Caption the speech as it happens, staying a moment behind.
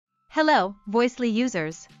Hello, Voicely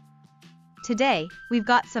users! Today, we've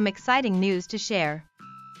got some exciting news to share.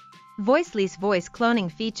 Voicely's voice cloning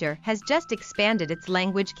feature has just expanded its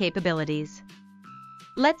language capabilities.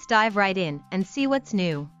 Let's dive right in and see what's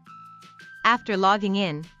new. After logging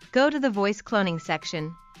in, go to the voice cloning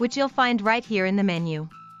section, which you'll find right here in the menu.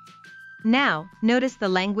 Now, notice the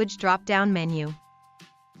language drop-down menu.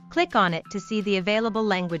 Click on it to see the available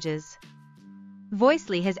languages.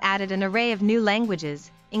 Voicely has added an array of new languages,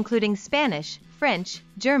 including Spanish, French,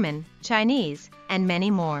 German, Chinese, and many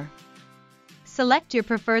more. Select your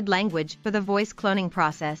preferred language for the voice cloning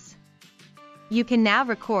process. You can now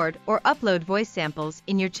record or upload voice samples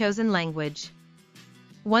in your chosen language.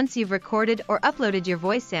 Once you've recorded or uploaded your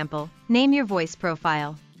voice sample, name your voice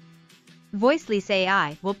profile. Voicely's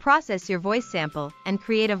AI will process your voice sample and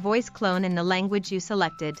create a voice clone in the language you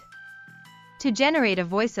selected. To generate a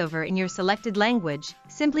voiceover in your selected language,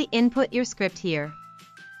 simply input your script here.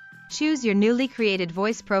 Choose your newly created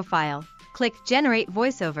voice profile, click Generate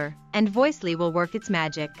Voiceover, and Voicely will work its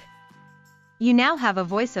magic. You now have a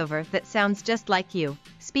voiceover that sounds just like you,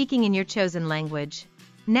 speaking in your chosen language.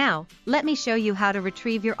 Now, let me show you how to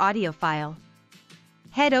retrieve your audio file.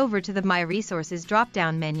 Head over to the My Resources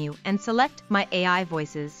drop-down menu and select My AI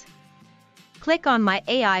Voices. Click on My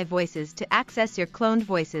AI Voices to access your cloned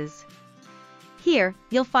voices. Here,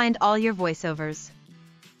 you'll find all your voiceovers.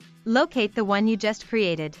 Locate the one you just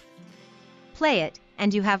created. Play it,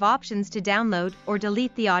 and you have options to download or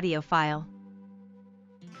delete the audio file.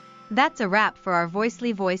 That's a wrap for our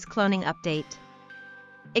Voicely voice cloning update.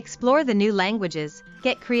 Explore the new languages,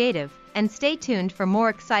 get creative, and stay tuned for more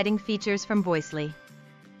exciting features from Voicely.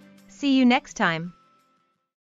 See you next time.